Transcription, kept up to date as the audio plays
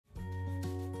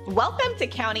Welcome to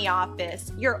County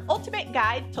Office, your ultimate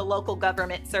guide to local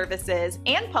government services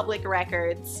and public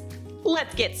records.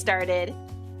 Let's get started.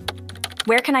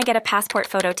 Where can I get a passport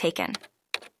photo taken?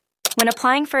 When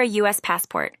applying for a U.S.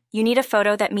 passport, you need a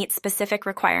photo that meets specific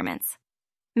requirements.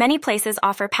 Many places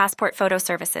offer passport photo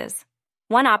services.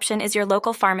 One option is your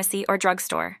local pharmacy or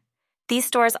drugstore. These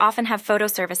stores often have photo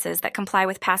services that comply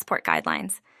with passport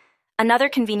guidelines. Another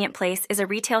convenient place is a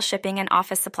retail shipping and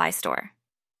office supply store.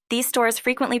 These stores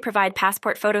frequently provide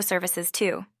passport photo services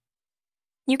too.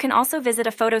 You can also visit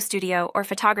a photo studio or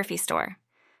photography store.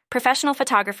 Professional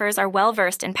photographers are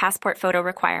well-versed in passport photo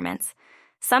requirements.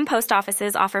 Some post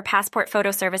offices offer passport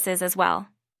photo services as well.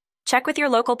 Check with your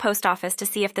local post office to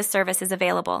see if this service is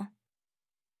available.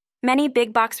 Many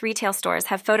big-box retail stores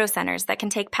have photo centers that can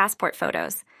take passport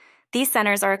photos. These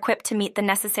centers are equipped to meet the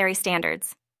necessary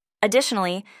standards.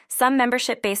 Additionally, some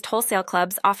membership-based wholesale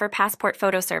clubs offer passport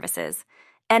photo services.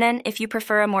 And then, if you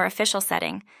prefer a more official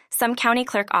setting, some county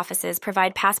clerk offices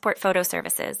provide passport photo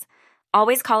services.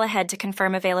 Always call ahead to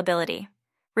confirm availability.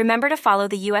 Remember to follow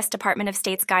the U.S. Department of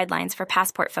State's guidelines for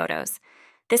passport photos.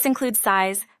 This includes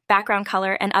size, background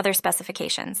color, and other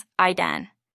specifications. IDEN.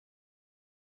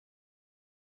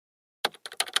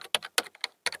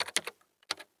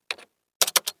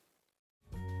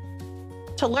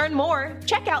 To learn more,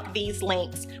 check out these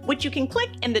links, which you can click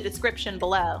in the description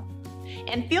below.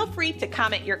 And feel free to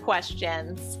comment your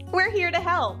questions. We're here to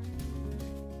help.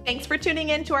 Thanks for tuning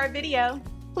in to our video.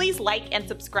 Please like and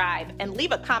subscribe and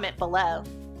leave a comment below.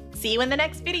 See you in the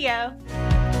next video.